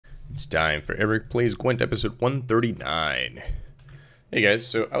It's time for Eric Plays Gwent episode 139. Hey guys,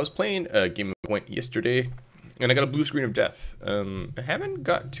 so I was playing a game of Gwent yesterday, and I got a blue screen of death. I haven't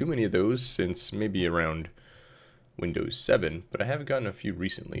got too many of those since maybe around Windows 7, but I have gotten a few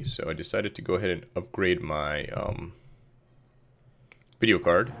recently, so I decided to go ahead and upgrade my video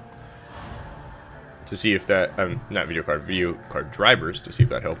card to see if that, not video card drivers, to see if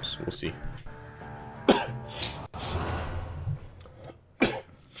that helps. We'll see.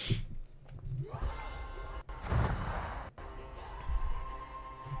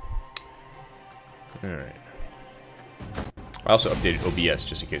 Alright. I also updated OBS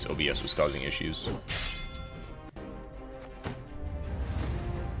just in case OBS was causing issues.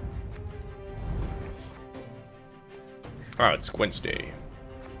 Oh, it's Gwent's Day.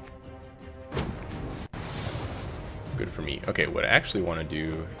 Good for me. Okay, what I actually want to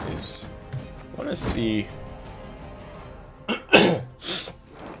do is I want to see. I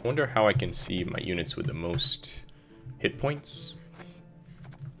wonder how I can see my units with the most hit points.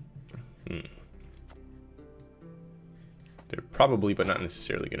 They're probably, but not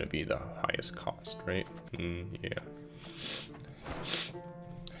necessarily, going to be the highest cost, right? Yeah.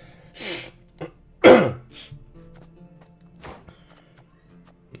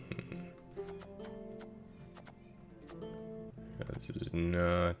 This is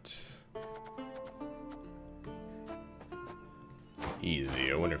not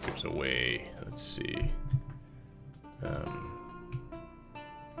easy. I wonder if there's a way. Let's see.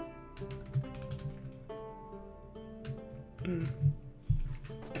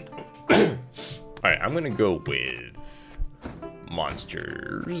 Alright, I'm gonna go with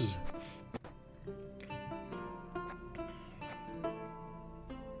monsters.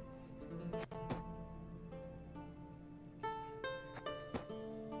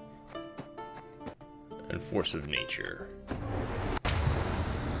 And force of nature.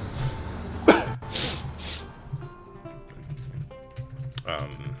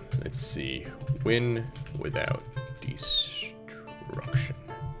 Let's see. Win without destruction.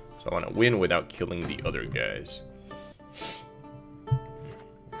 So I want to win without killing the other guys.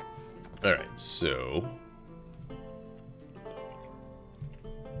 Alright, so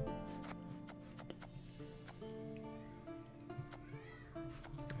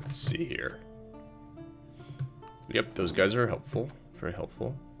let's see here. Yep, those guys are helpful. Very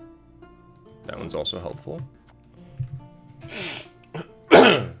helpful. That one's also helpful.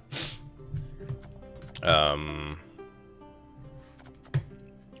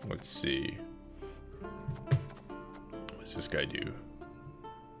 Let's see. What does this guy do?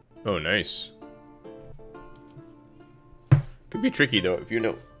 Oh, nice. Could be tricky though if you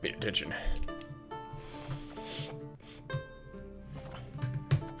don't pay attention.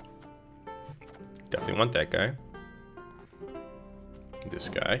 Definitely want that guy. This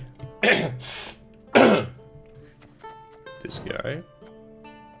guy. This guy.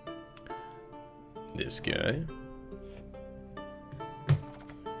 This guy.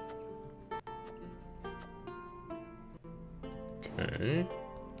 Okay.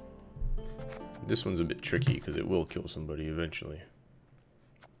 This one's a bit tricky because it will kill somebody eventually.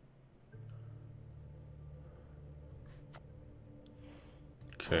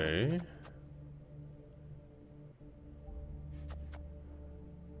 Okay.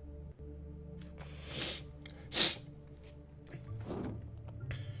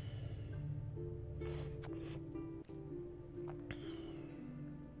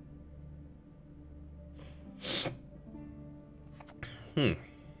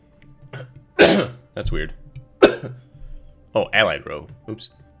 That's weird. Oh, allied row. Oops.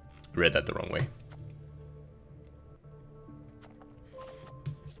 Read that the wrong way.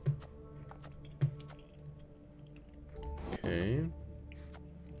 Okay.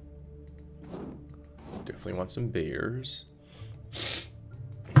 Definitely want some bears.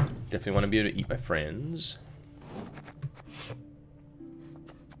 Definitely want to be able to eat my friends.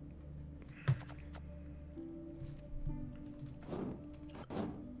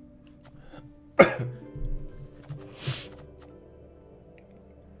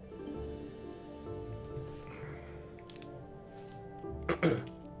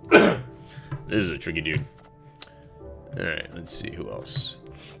 This is a tricky dude. Alright, let's see who else.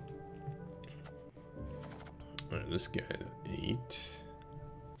 Alright, this guy is 8.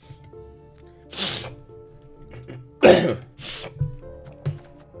 Okay.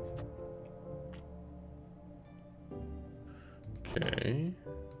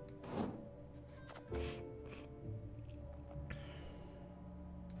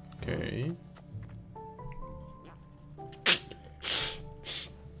 Okay.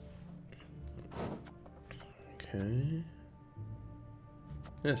 Okay.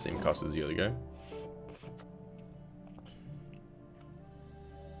 Yeah, same cost as the other guy.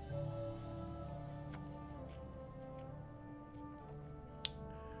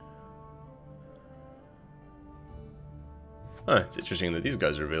 Huh, it's interesting that these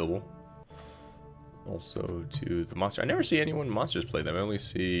guys are available. Also to the monster. I never see anyone monsters play them. I only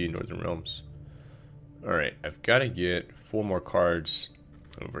see Northern Realms. Alright, I've got to get 4 more cards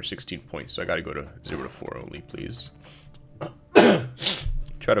over 16 points. So I got to go to 0 to 4 only, please.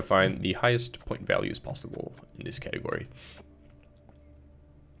 Try to find the highest point values possible in this category.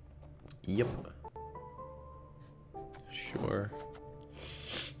 Yep. Sure.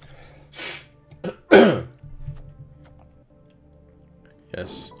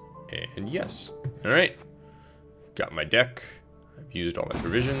 Yes, and yes. Alright. Got my deck. I've used all my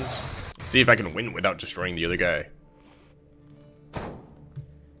provisions. Let's see if I can win without destroying the other guy.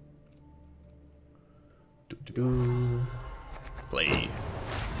 Play.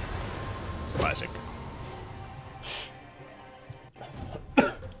 Classic.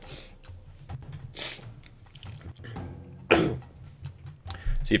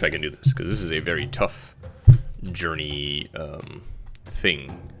 See if I can do this, because this is a very tough journey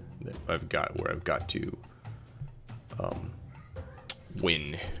thing that I've got, where I've got to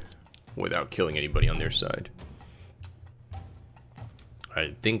win without killing anybody on their side.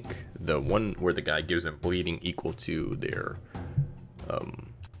 I think the one where the guy gives them bleeding equal to their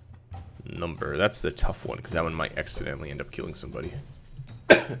number, that's the tough one, because that one might accidentally end up killing somebody.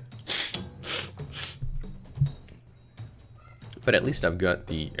 But at least I've got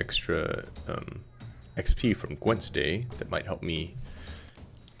the extra XP from Gwent's day that might help me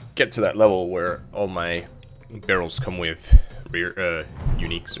get to that level where all my barrels come with rare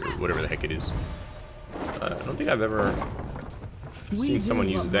uniques or whatever the heck it is. I don't think I've ever seen someone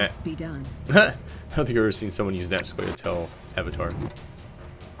use that. I don't think I've ever seen someone use that Square avatar.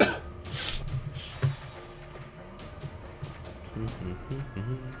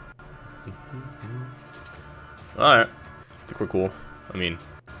 Alright, I think we're cool. I mean,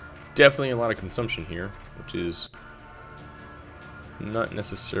 definitely a lot of consumption here, which is not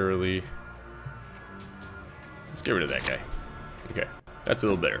necessarily... Let's get rid of that guy. Okay, that's a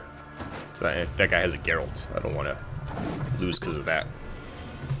little better. That guy has a Geralt. I don't want to lose because of that.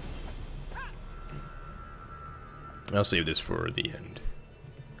 I'll save this for the end.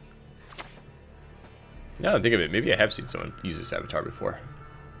 Now that I think of it, maybe I have seen someone use this avatar before.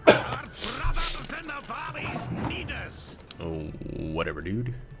 Oh, whatever,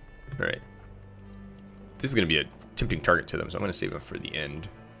 dude. Alright. This is going to be a tempting target to them, so I'm going to save them for the end.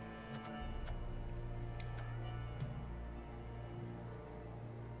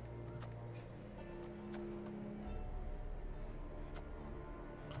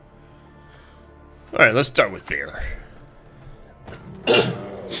 Alright, let's start with Bear.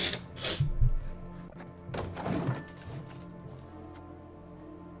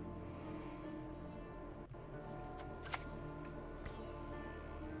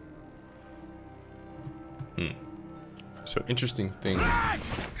 So interesting thing. Hey,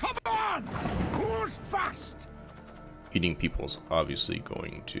 come on! Who's fast? Eating people's obviously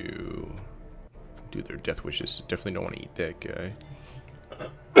going to do their death wishes. Definitely don't want to eat that guy.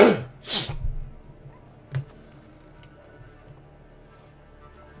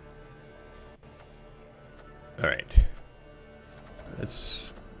 All right.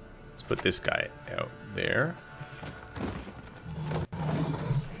 Let's put this guy out there.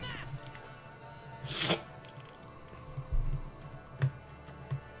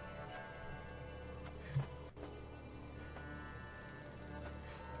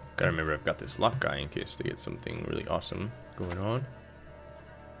 Gotta remember I've got this lock guy in case they get something really awesome going on.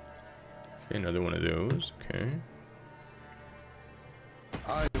 Okay, another one of those. Okay.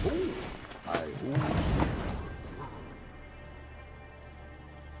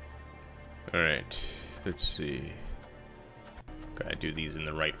 Alright, let's see. Gotta do these in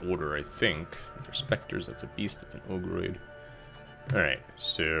the right order, I think. They're specters, that's a beast, that's an ogroid. Alright,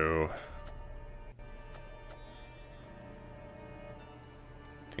 so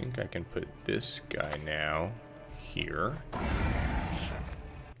I think I can put this guy now here.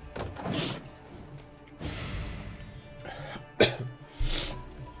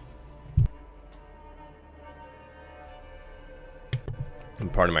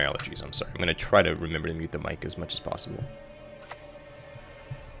 And pardon my allergies, I'm sorry. I'm gonna try to remember to mute the mic as much as possible.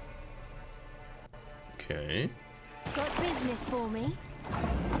 Okay. Got business for me?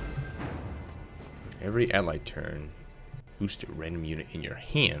 Every ally turn, boost a random unit in your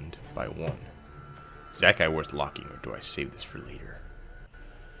hand by 1. Is that guy worth locking, or do I save this for later?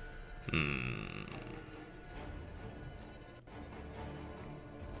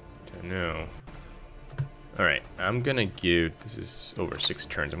 no. Alright, I'm gonna give, this is over 6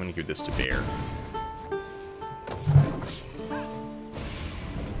 turns, I'm gonna give this to Bear.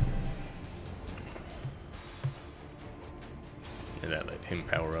 And that let him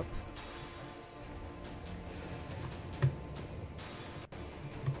power up.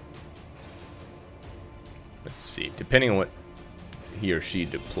 Let's see, depending on what he or she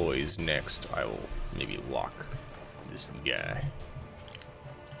deploys next, I will maybe lock this guy.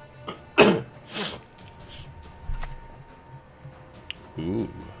 Ooh.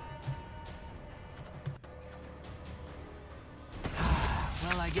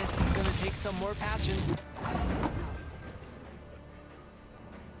 Well, I guess it's gonna take some more patching.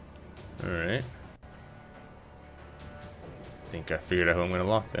 Alright. Think I figured out who I'm gonna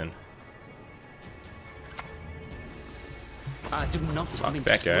lock then. I do not Lock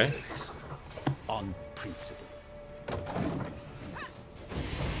that guy. On principle.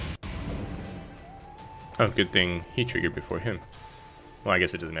 Oh, good thing he triggered before him. Well, I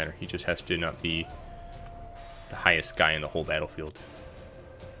guess it doesn't matter. He just has to not be the highest guy in the whole battlefield.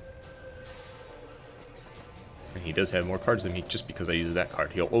 And he does have more cards than me just because I use that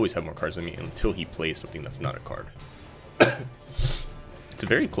card. He'll always have more cards than me until he plays something that's not a card. It's a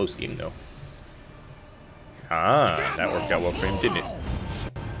very close game, though. Ah, that worked out well for him, didn't it?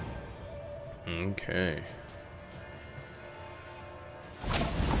 Okay.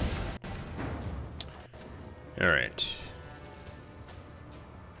 Alright.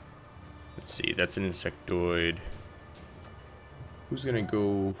 Let's see, that's an insectoid. Who's gonna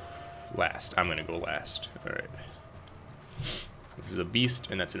go last? I'm gonna go last. Alright. This is a beast,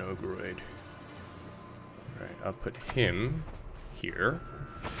 and that's an ogroid. Alright, I'll put him here.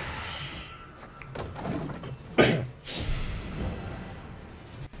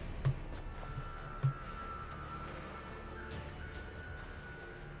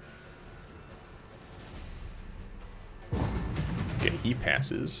 Okay, he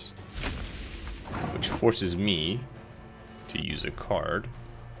passes, which forces me to use a card.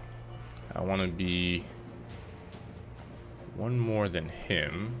 I want to be one more than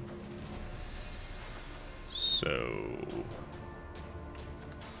him, so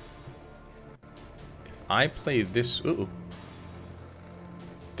if I play this, ooh,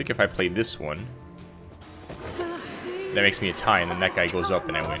 I think if I play this one, that makes me a tie, and then that guy goes up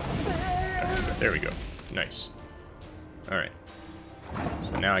and I win. There we go. Nice. Alright.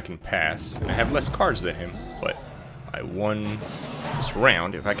 So now I can pass, and I have less cards than him, but I won this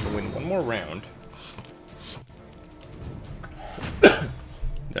round. If I can win one more round, then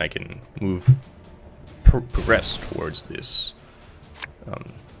I can progress towards this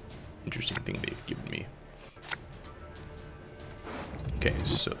interesting thing they've given me. Okay,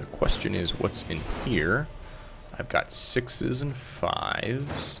 so the question is, what's in here? I've got 6s and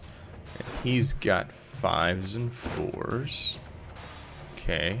 5s, and he's got 5s and 4s.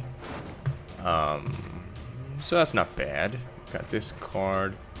 Okay. So that's not bad. Got this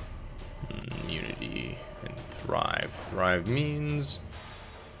card. Immunity and Thrive. Thrive means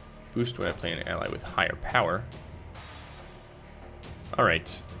boost when I play an ally with higher power.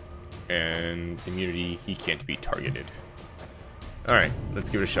 Alright. And immunity, he can't be targeted. Alright, let's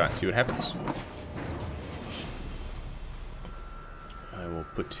give it a shot and see what happens. I will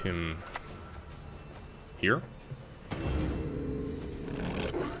put him here.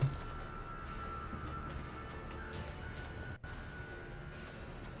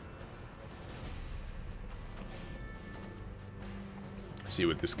 See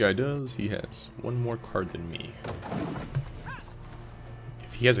what this guy does. He has one more card than me.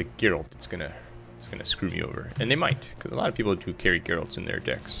 If he has a Geralt, it's gonna screw me over, and they might, because a lot of people do carry Geralts in their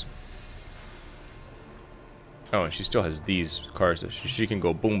decks. Oh, and she still has these cards that she can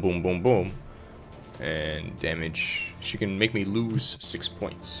go boom, boom, boom, boom, and damage. She can make me lose 6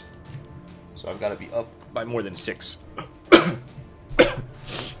 points. So I've got to be up by more than 6.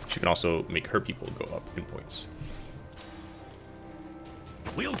 She can also make her people go up in points.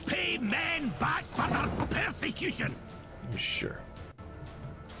 We'll pay men back for their persecution. Sure.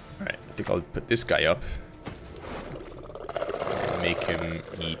 Alright, I think I'll put this guy up. And make him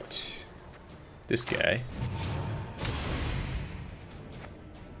eat this guy.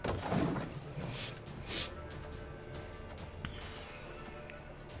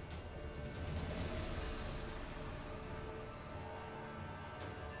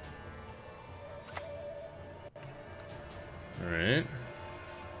 Alright.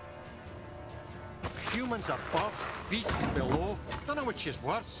 Humans above, beasts below. Don't know which is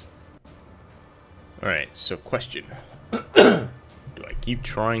worse. Alright, so question. Do I keep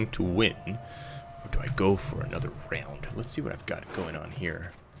trying to win, or do I go for another round? Let's see what I've got going on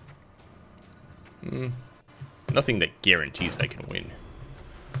here. Nothing that guarantees I can win.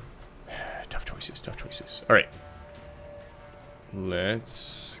 Tough choices, tough choices. Alright.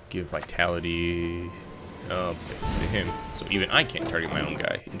 Let's give vitality to him. So even I can't target my own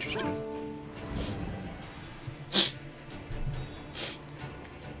guy. Interesting.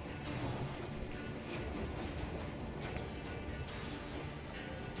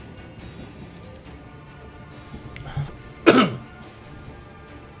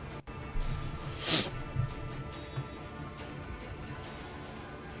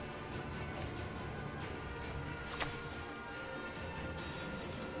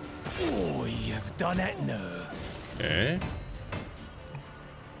 Oh, you've done it now. Okay.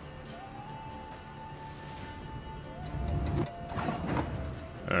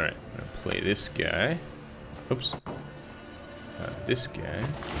 Alright, I'm gonna play this guy. Oops. This guy.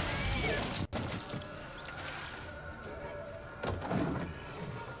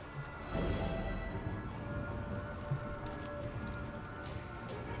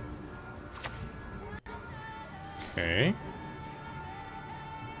 Okay.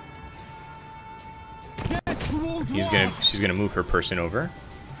 She's gonna move her person over.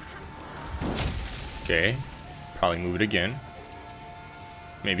 Okay. Probably move it again.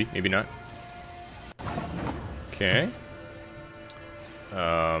 Maybe, maybe not. Okay.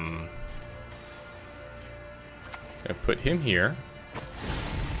 Gonna put him here.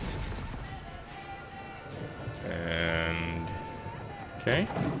 And okay.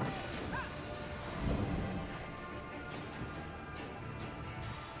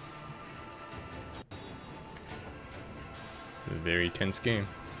 A very tense game.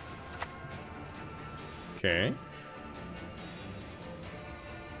 Okay.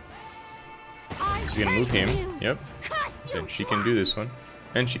 She's gonna move him. Yep. Then she can do this one.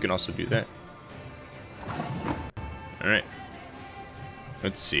 And she can also do that. Alright.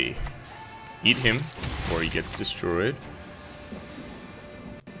 Let's see. Eat him before he gets destroyed.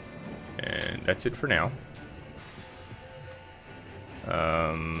 And that's it for now.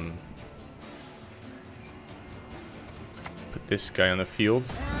 Put this guy on the field.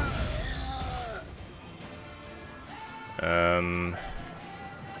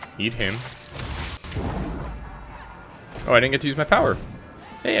 Eat him. Oh, I didn't get to use my power.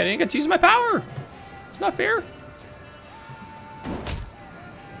 Hey, I didn't get to use my power. It's not fair.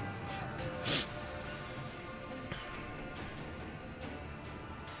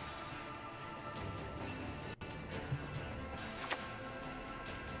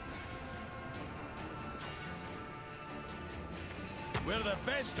 We're the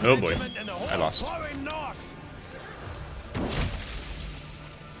best Oh boy, regiment in the whole I lost. plowing north.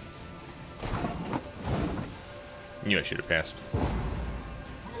 Knew I should have passed.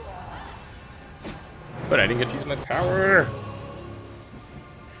 But I didn't get to use my power.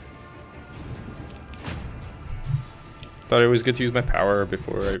 Thought I always get to use my power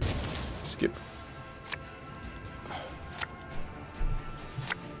before I skip.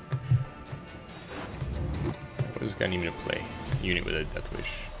 What does this guy need me to play? Unit with a death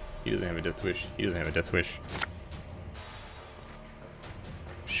wish. He doesn't have a death wish. He doesn't have a death wish.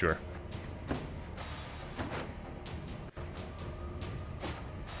 Sure.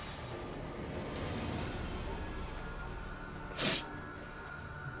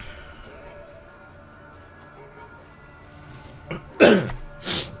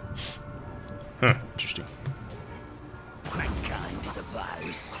 Huh, interesting. Mankind is a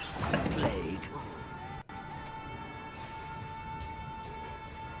virus, a plague.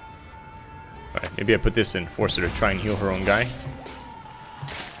 Alright, maybe I put this in, force her to try and heal her own guy.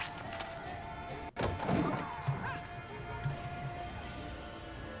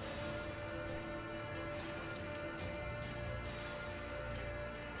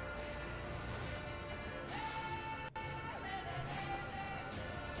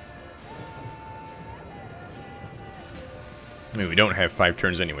 I mean, we don't have 5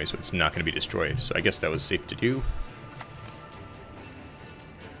 turns anyway, so it's not going to be destroyed. So I guess that was safe to do.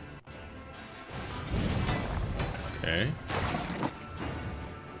 Okay.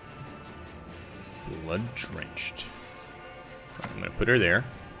 Blood drenched. I'm going to put her there.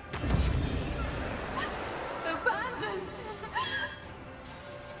 Abandoned.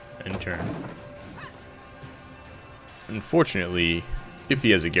 And turn. Unfortunately, if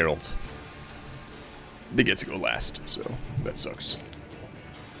he has a Geralt, they get to go last, so that sucks.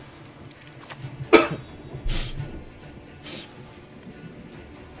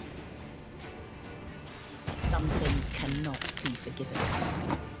 Some things cannot be forgiven.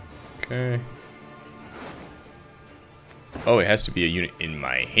 Okay. Oh, it has to be a unit in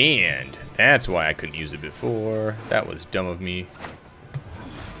my hand. That's why I couldn't use it before. That was dumb of me.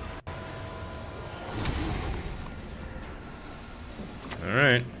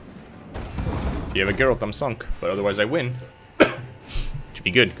 If you have a Geralt, I'm sunk, but otherwise I win. Should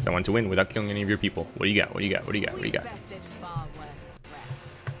be good, because I want to win without killing any of your people. What do you got? What do you got? What do you got? What do you got? Bested far worse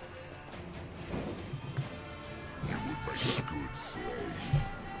threats.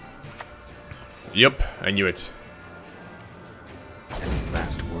 Yep, I knew it. Any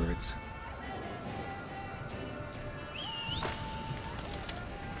last words?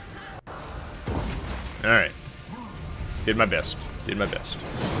 Alright. Did my best. Did my best.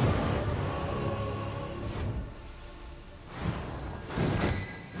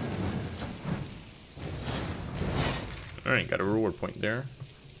 Alright, got a reward point there.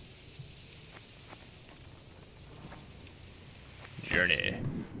 Journey.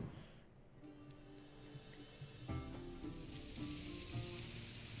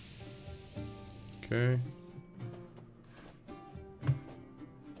 Okay.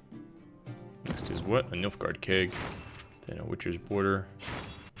 Next is what? A Nilfgaard keg. Then a Witcher's border.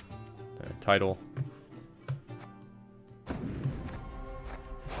 Then a title.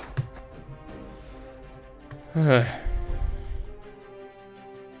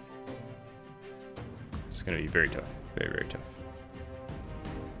 It's gonna be very tough. Very, very tough.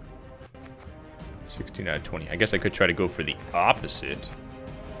 16 out of 20. I guess I could try to go for the opposite.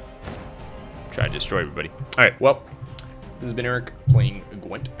 Try to destroy everybody. Alright, well, this has been Eric playing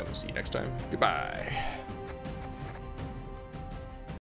Gwent, and we'll see you next time. Goodbye.